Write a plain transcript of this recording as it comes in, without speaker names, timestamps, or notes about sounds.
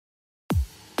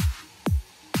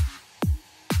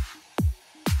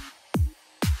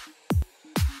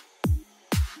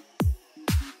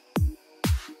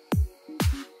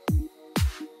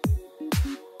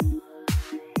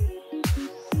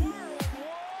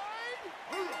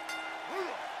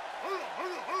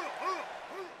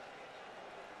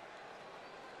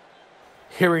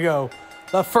Here we go.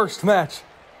 The first match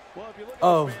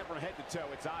of the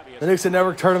TheNicsick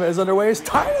Network tournament is underway. It's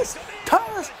Titus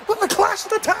with the clash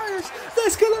of the tires.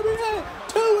 That's gonna be it.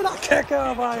 2 and a kick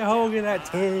out by Hogan at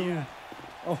 2.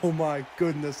 Oh my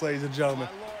goodness, ladies and gentlemen.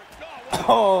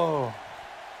 Oh.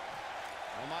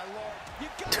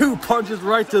 2 punches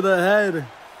right to the head.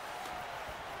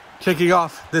 Kicking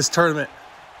off this tournament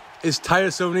is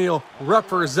Titus O'Neil,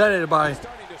 represented by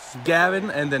Gavin,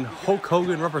 and then Hulk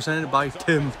Hogan, represented by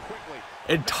Tim.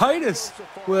 And Titus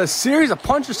with a series of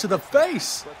punches to the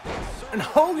face. And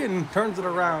Hogan turns it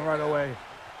around right away.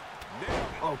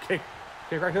 Oh, kick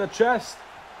right to the chest.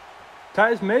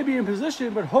 Titus may be in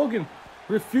position, but Hogan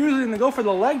refusing to go for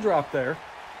the leg drop there.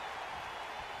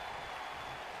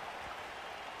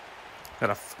 Got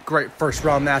a great first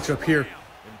round matchup here.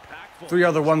 3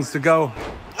 other ones to go.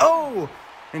 Oh!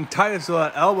 And Titus with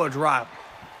an elbow drop.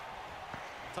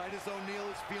 Titus O'Neil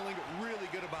is feeling really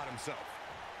good about himself.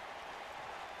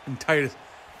 And Titus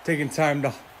taking time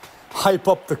to hype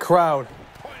up the crowd.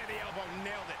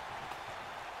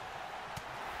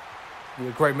 Be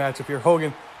a great matchup here.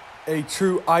 Hogan, a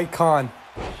true icon.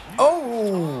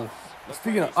 Oh!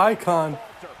 Speaking of icon,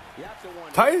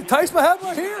 Titus might have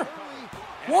right here.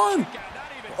 1.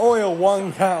 Only a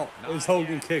 1 count as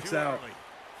Hogan kicks out.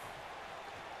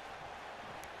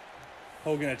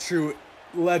 Hogan, a true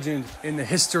legend in the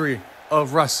history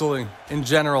of wrestling in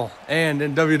general and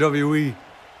in WWE.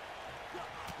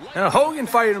 And Hogan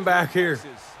fighting him back here.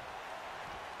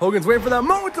 Hogan's waiting for that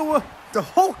moment to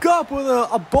Hulk up with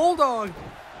a bulldog.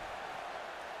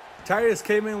 Titus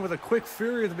came in with a quick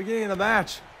fury at the beginning of the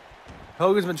match.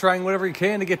 Hogan's been trying whatever he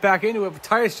can to get back into it, but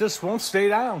Titus just won't stay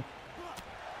down.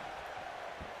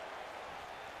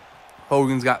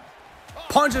 Hogan's got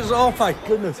punches. Oh my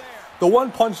goodness. The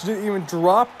 1 punch didn't even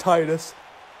drop Titus,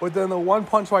 but then the 1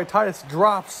 punch by Titus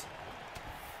drops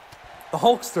the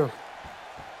Hulkster.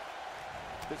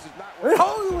 And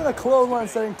Hogan with a clothesline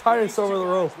setting Titus over the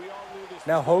rope.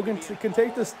 Now Hogan can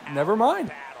take this. Never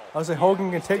mind. I was saying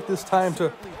Hogan can take this time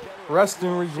to rest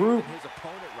and regroup.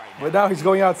 But now he's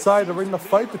going outside to bring the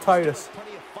fight to Titus.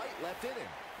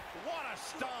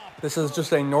 This is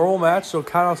just a normal match, so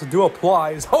countouts do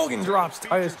apply as Hogan drops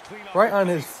Titus right on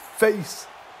his face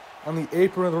on the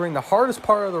apron of the ring, the hardest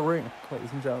part of the ring,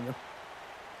 ladies and gentlemen.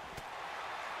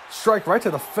 Strike right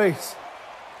to the face.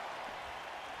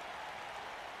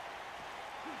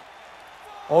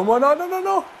 Oh,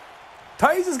 no.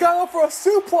 Titus has got up for a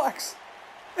suplex.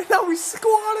 And now he's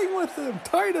squatting with him.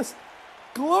 Titus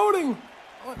gloating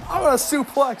on a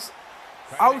suplex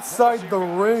outside the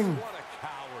ring.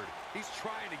 He's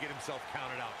trying to get himself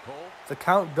counted out, Cole. The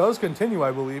count does continue,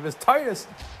 I believe, as Titus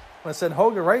want to send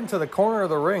Hogan right into the corner of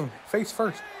the ring, face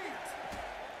first.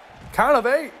 Count of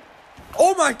 8.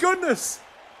 Oh my goodness!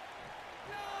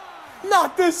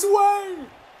 Not this way!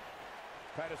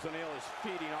 Titus O'Neil is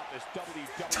feeding off this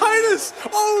WWE. Titus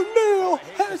O'Neil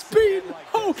has beaten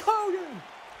Hulk Hogan!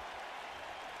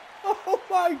 Oh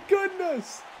my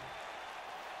goodness!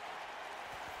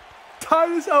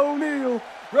 Titus O'Neil,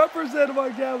 represented by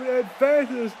Gavin,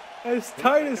 advances as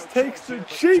Titus takes the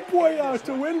cheap way out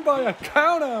to win by a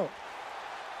countout.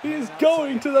 He is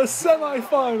going to the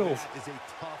semifinals. That is a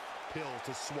tough pill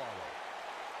to swallow.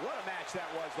 What a match that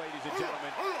was, ladies and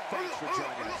gentlemen. Thanks for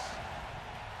joining us.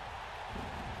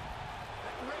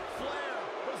 Flair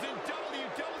was in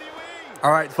WWE.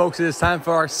 All right, folks, it is time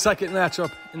for our second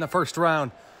matchup in the first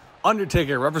round.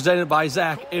 Undertaker, represented by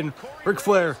Zach, and Ric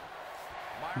Flair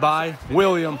by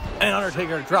William, and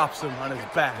Undertaker drops him on his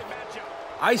back.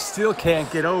 I still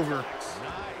can't get over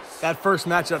that first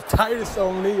matchup. Titus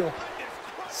O'Neil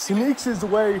sneaks his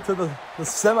way to the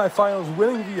semifinals,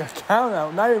 winning via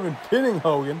countout, not even pinning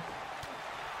Hogan.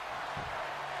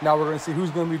 Now we're going to see who's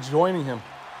going to be joining him.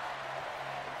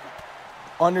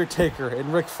 Undertaker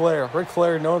and Ric Flair. Ric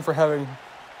Flair known for having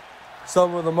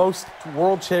some of the most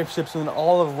world championships in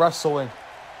all of wrestling.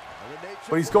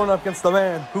 But he's going up against the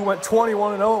man who went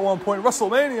 21-0 at one point,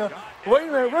 WrestleMania. Wait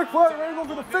a minute, Ric Flair ran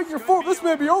over the figure 4. This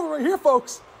may be over right here,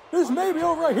 folks. This may be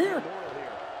over right here.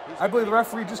 I believe the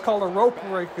referee just called a rope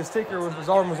break because Taker, his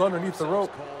arm was underneath the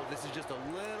rope.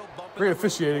 Great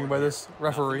officiating by this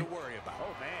referee.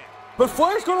 But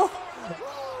Flair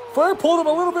pulled him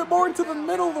a little bit more into the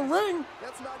middle of the ring.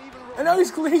 And now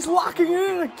he's locking it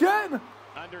in again.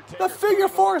 The figure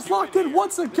 4 is locked in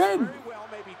once again.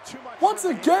 Once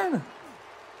again.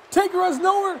 Taker has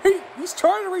nowhere. He's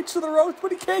trying to reach to the ropes, but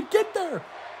he can't get there.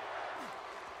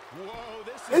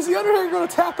 Is the Undertaker going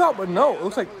to tap out? But no, it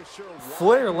looks like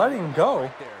Flair letting him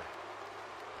go.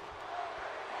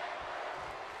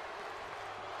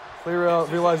 Flair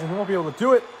realizing he won't be able to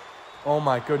do it. Oh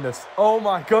my goodness. Oh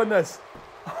my goodness.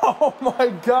 Oh my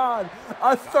God.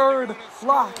 A third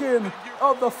lock-in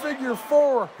of the figure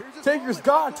four. Taker's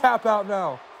got to tap out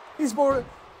now. He's more...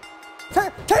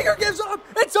 Taker gives up.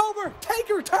 It's over.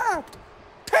 Taker tapped.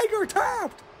 Taker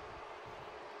tapped.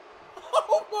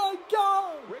 Oh my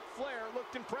God. Ric Flair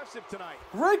looked impressive tonight.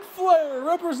 Ric Flair,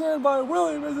 represented by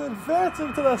William, is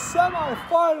advancing to the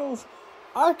semifinals.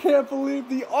 I can't believe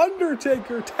the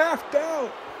Undertaker tapped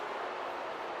out.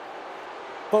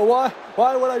 But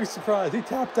why would I be surprised? He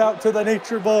tapped out to the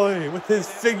Nature Boy with his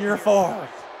figure four.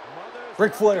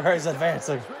 Ric Flair is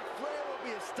advancing. Ric Flair will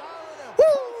be a star in a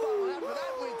profile after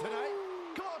that win tonight.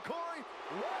 Come on, Corey.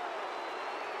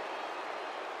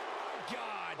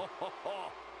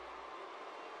 God.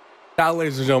 Now,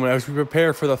 ladies and gentlemen, as we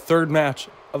prepare for the third match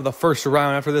of the first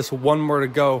round, after this, one more to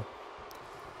go.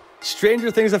 Stranger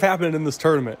things have happened in this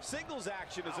tournament. Singles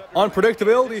action is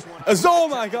Unpredictability is, oh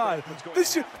my God,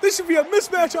 this should be a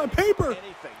mismatch on paper.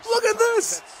 Look at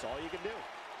this. That's all you can do.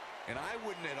 And I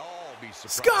wouldn't at all be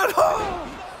surprised. Scott Hall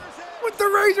with the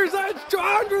Razor's Edge to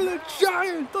Andre the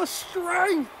Giant, the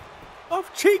strength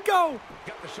of Chico.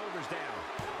 Got the shoulders down.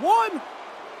 1,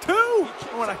 2.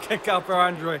 I want to kick out for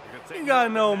Andre. You gotta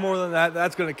know more than that.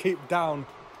 That's gonna keep down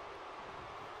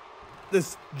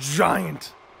this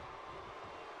giant.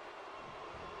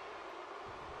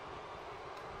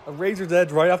 A Razor's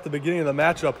Edge right off the beginning of the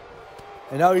matchup.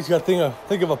 And now he's got to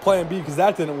think of a plan B because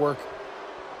that didn't work.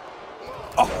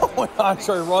 Oh, and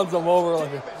Andre runs him over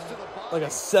like a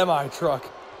semi-truck.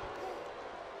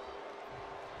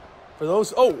 For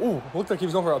those, looked like he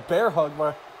was going for a bear hug.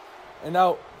 And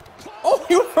now,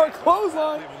 he went for a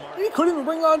clothesline. He couldn't even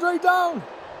bring Andre down.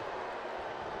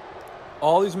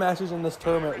 All these matches in this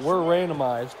tournament were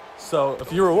randomized. So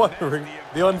if you were wondering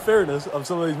the unfairness of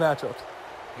some of these matchups.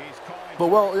 But,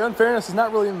 well, the unfairness has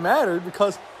not really mattered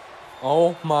because,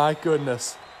 oh, my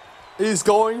goodness. He's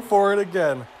going for it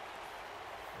again.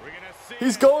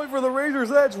 He's going for the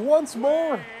Razor's Edge once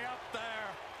more.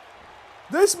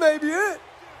 This may be it.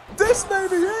 This may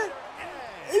be it.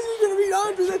 Is he going to beat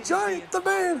Andre the Giant, the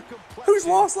man who's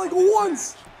lost like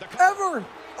once, ever?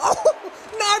 Oh,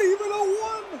 not even a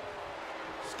one.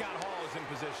 Scott Hall is in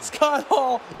position. Scott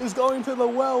Hall is going to the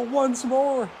well once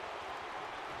more.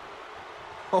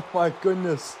 Oh my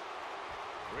goodness.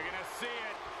 We're going to see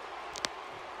it.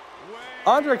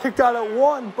 Andre kicked out at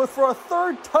 1, but for a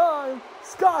third time,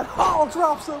 Scott Hall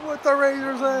drops him with the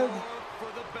Razor's Edge.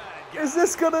 Is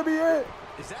this going to be it?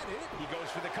 Is that it? He goes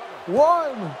for the cover.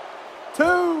 1,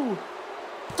 2,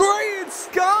 3, and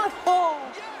Scott Hall,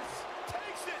 Yes!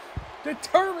 Takes it!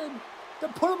 determined to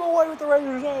put him away with the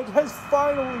Razor's Edge, has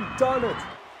finally done it.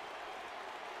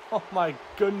 Oh my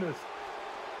goodness.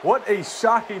 What a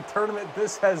shocking tournament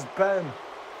this has been.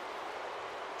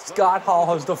 Scott Hall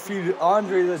has defeated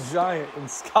Andre the Giant, and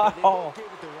Scott Hall,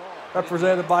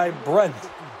 represented by Brent,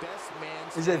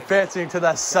 is advancing to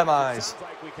the semis.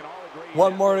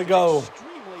 One more to go.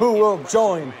 Who will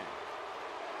join?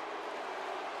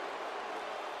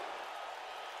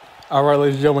 All right,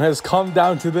 ladies and gentlemen, it has come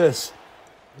down to this.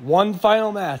 One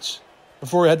final match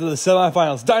before we head to the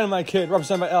semifinals. Dynamite Kid,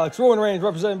 represented by Alex. Roman Reigns,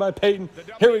 represented by Payton.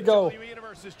 Here we go.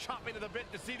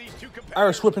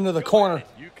 Irish whip into the corner.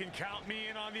 You can count me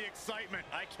in on the excitement.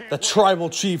 I can't The tribal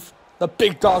chief, the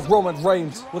big dog Roman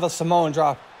Reigns with a Samoan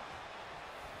drop.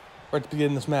 Right to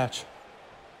begin this match.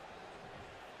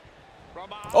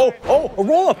 Oh, a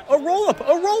roll up, a roll up,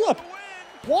 a roll up.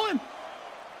 1,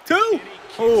 2.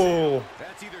 Oh,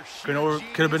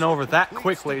 could have been over that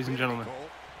quick, ladies and gentlemen.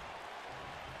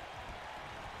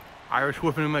 Irish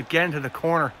whipping him again to the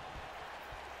corner.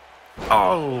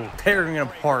 Oh, tearing him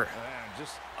apart.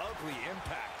 just ugly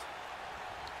impact.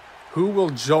 Who will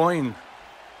join?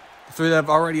 The three that have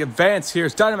already advanced.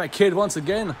 Here's Dynamite Kid once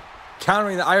again,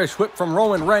 countering the Irish whip from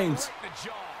Roman Reigns.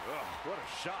 What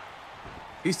a shot.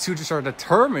 These two just are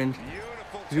determined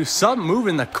to do some move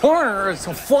in the corner. It's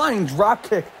a flying drop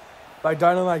kick by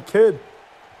Dynamite Kid.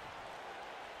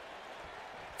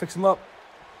 Fix him up.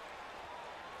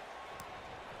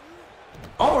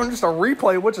 Oh, and just a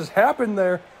replay of what just happened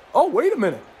there. Oh, wait a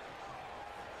minute.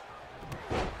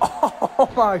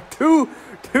 Oh my, two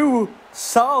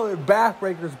solid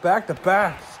backbreakers back to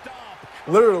back.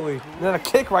 Literally. And then a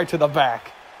kick right to the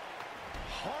back.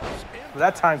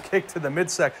 That time kick to the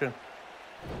midsection.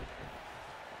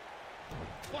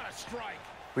 What a strike.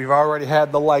 We've already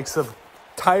had the likes of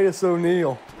Titus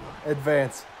O'Neil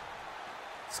advance,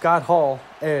 Scott Hall,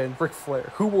 and Ric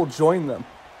Flair. Who will join them?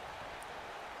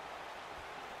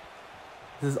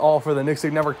 This is all for the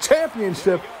TheNicsick Network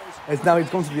Championship, as now he's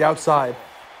going to the outside.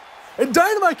 And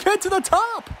Dynamite Kid to the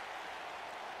top!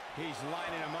 He's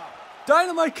lining him up.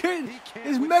 Dynamite Kid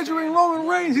is measuring Roman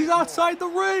Reigns. He's outside the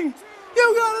ring.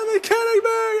 You gotta be kidding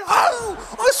me! Oh,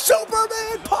 a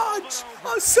Superman punch!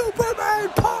 A Superman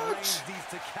punch!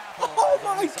 Oh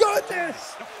my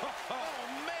goodness!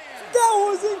 That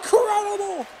was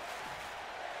incredible!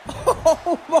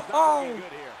 Oh my!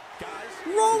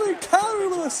 Roman countered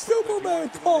with a Superman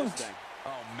punch!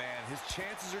 Oh man, his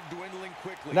chances are dwindling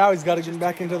quickly. Now he's got to get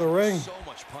back into the ring. So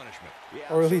much punishment.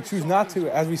 Or will he choose not to,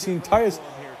 as we've seen Titus.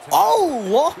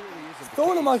 Oh!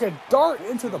 Throwing him like a dart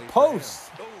into the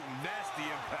post. Nasty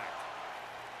impact.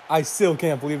 I still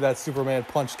can't believe that Superman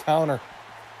punch counter.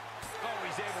 Oh,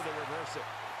 he's able to reverse it.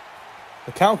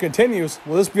 The count continues.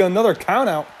 Will this be another count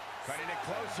out? Cutting it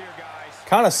close here, guys.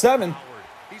 Count of 7.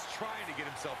 He's trying to get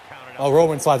himself counted out. Oh,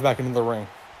 Roman slides back into the ring.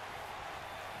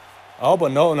 Oh,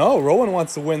 but no. Roman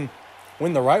wants to win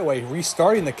the right way,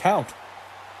 restarting the count.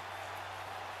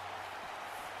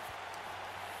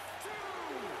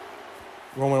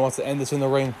 Roman wants to end this in the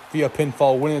ring via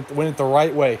pinfall, win it the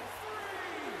right way.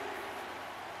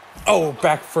 Oh,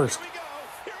 back first.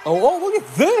 Oh, look at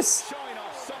this.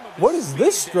 What is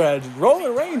this strategy?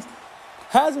 Roman Reigns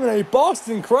has him in a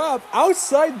Boston Crab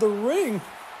outside the ring.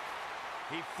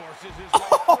 He forces his way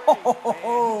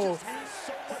Oh,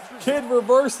 Kid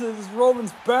reverses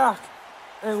Roman's back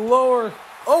and lower.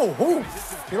 Oh,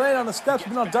 he landed on the steps,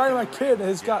 but now Dynamite Kid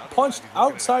has got punched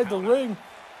outside the ring,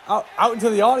 out into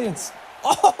the audience.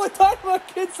 Oh, Dynamite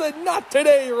Kid said, "Not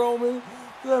today, Roman."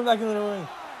 Then back into the ring.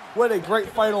 What a great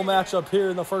final matchup here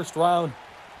in the first round.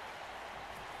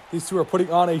 These two are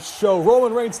putting on a show.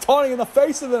 Roman Reigns taunting in the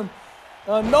face of him.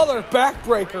 Another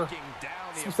backbreaker.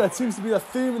 That seems to be the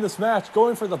theme in this match,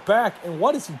 going for the back. And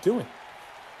what is he doing?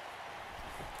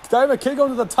 Dynamite Kid going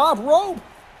to the top rope.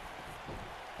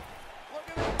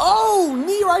 Oh,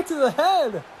 knee right to the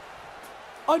head.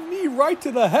 A knee right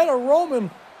to the head of Roman.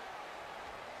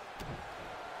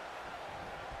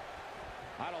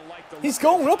 He's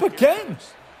going up again.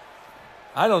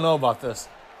 I don't know about this.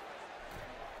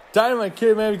 Dynamite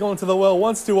Kid may be going to the well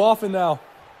once too often now.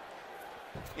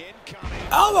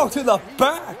 Elbow to the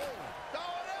back.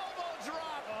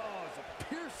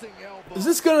 Is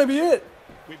this going to be it?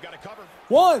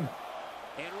 One.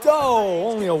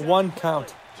 Oh, only a 1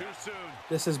 count.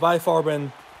 This has by far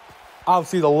been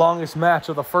obviously the longest match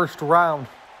of the first round.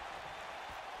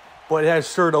 But it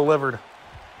has sure delivered.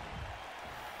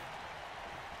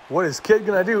 What is Kid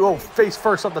going to do? Oh, face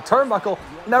first up the turnbuckle.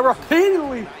 Now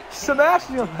repeatedly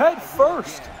smashing him head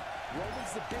first.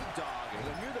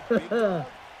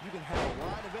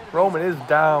 Roman is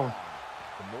down.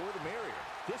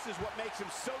 This is what makes him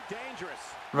so dangerous.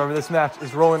 Remember, this match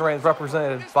is Roman Reigns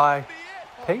represented by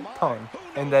Payton,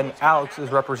 and then Alex is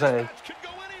represented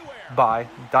by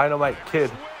Dynamite Kid.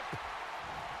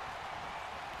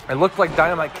 It looked like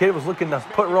Dynamite Kid was looking to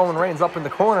put Roman Reigns up in the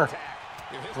corner.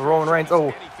 Roman Reigns,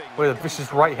 oh, with a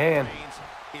vicious right hand.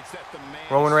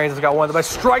 Roman Reigns has got one of the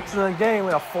best strikes in the game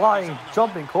with a flying,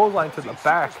 jumping clothesline to the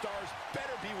back.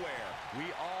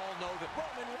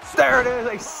 There it is,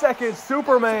 a second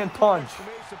Superman punch.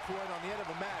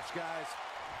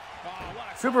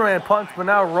 Superman punch, but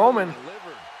now Roman,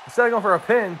 instead of going for a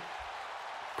pin,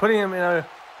 putting him in a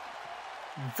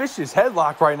vicious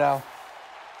headlock right now.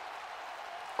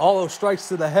 All those strikes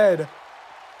to the head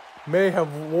may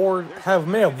have worn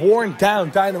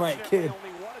down Dynamite Kid,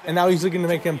 and now he's looking to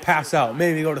make him pass out,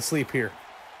 maybe go to sleep here.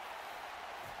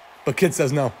 But Kid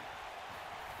says no.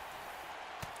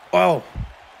 Oh.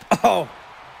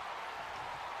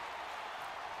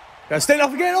 Gotta stand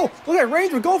up again. Oh, look at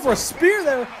Reigns. We're going for a spear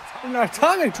there. And an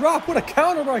atomic drop. What a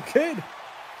counter by Kid.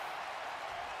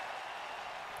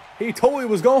 He totally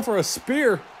was going for a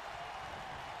spear.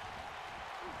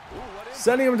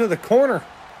 Sending him to the corner.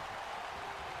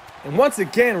 And once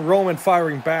again, Roman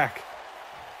firing back.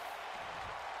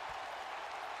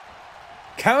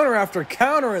 Counter after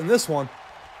counter in this one.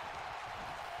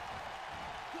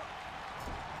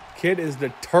 Kid is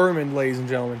determined, ladies and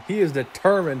gentlemen. He is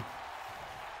determined.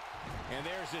 And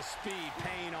there's his speed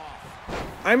paying off.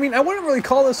 I mean, I wouldn't really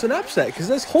call this an upset because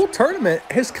this whole tournament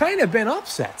has kind of been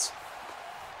upsets.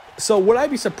 So would I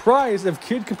be surprised if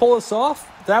Kid can pull this off?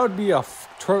 That would be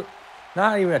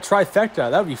not even a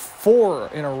trifecta. That would be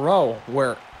 4 in a row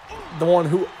where the one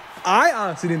who I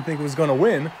honestly didn't think was going to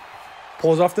win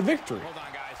pulls off the victory. Hold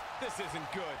on, guys. This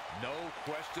isn't good. No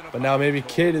question. But now maybe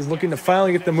Kid is looking to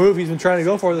finally get the move he's been trying to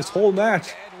go for this whole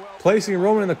match. Placing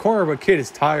Roman in the corner, but Kid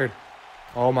is tired.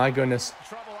 Oh, my goodness.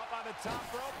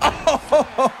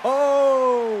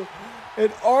 Oh,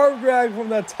 an arm drag from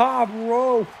the top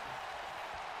rope.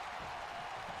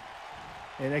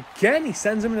 And again, he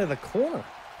sends him into the corner.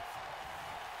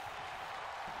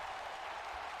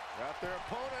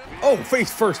 Oh,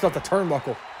 face first off the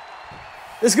turnbuckle.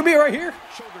 This could be it right here.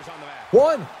 Shoulders on the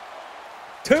mat. 1,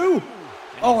 2.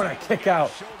 Oh, and a kick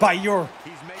out by your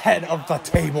head of the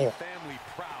table. Family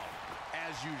proud,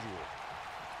 as usual.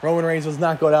 Roman Reigns does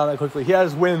not go down that quickly. He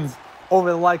has wins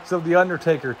over the likes of The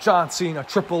Undertaker, John Cena,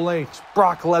 Triple H,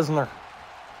 Brock Lesnar.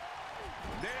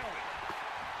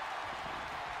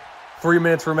 3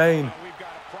 minutes remain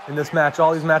in this match.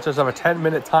 All these matches have a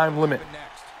 10-minute time limit.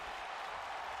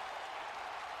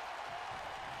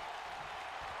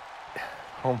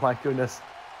 Oh my goodness.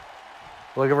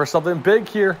 Looking for something big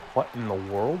here. What in the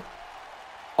world?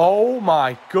 Oh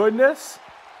my goodness.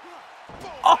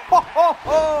 Oh, ho, ho,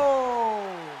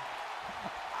 ho.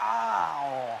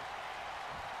 Ow.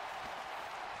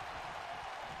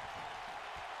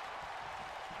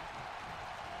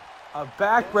 A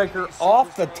backbreaker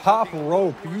off the top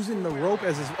rope, using the rope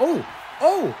as his...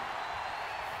 Oh!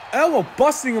 Elbow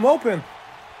busting him open.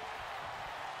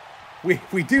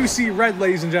 We do see red,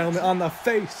 ladies and gentlemen, on the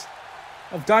face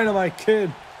of Dynamite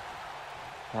Kid.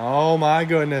 Oh my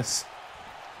goodness.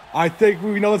 I think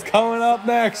we know what's coming up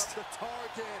next.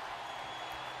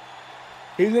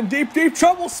 He's in deep, deep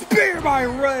trouble. Spear by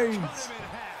Reigns.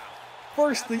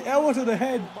 First the elbow to the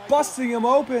head, busting him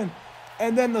open,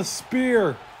 and then the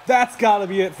spear. That's got to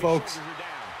be it, folks.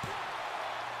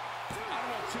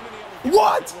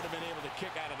 What?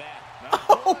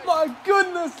 Oh my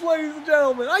goodness, ladies and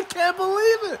gentlemen. I can't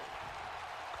believe it.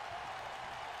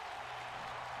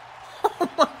 Oh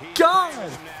my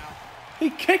God. He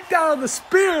kicked out of the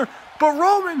spear, but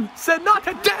Roman said not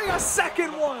today, a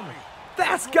second one.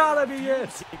 That's got to be it.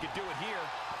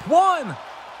 1,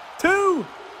 2,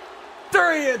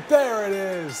 3. There it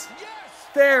is.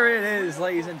 There it is,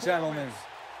 ladies and gentlemen.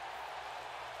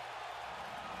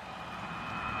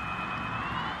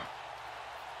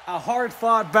 A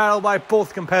hard-fought battle by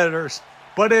both competitors,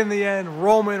 but in the end,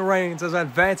 Roman Reigns is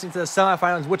advancing to the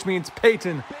semifinals, which means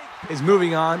Payton is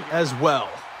moving on as well.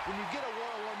 When you get a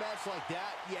one-on-one match like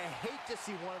that, you hate to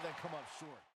see one of them come up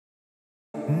short.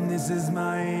 This is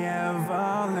my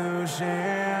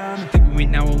evolution. Think with me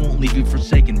now, I won't leave you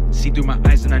forsaken. See through my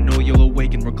eyes and I know you'll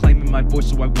awaken. Reclaiming my voice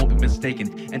so I won't be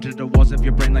mistaken. Enter the walls of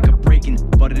your brain like a breaking,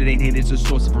 but it ain't hit, it's a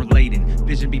source of relating.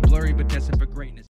 Vision be blurry but destined for greatness.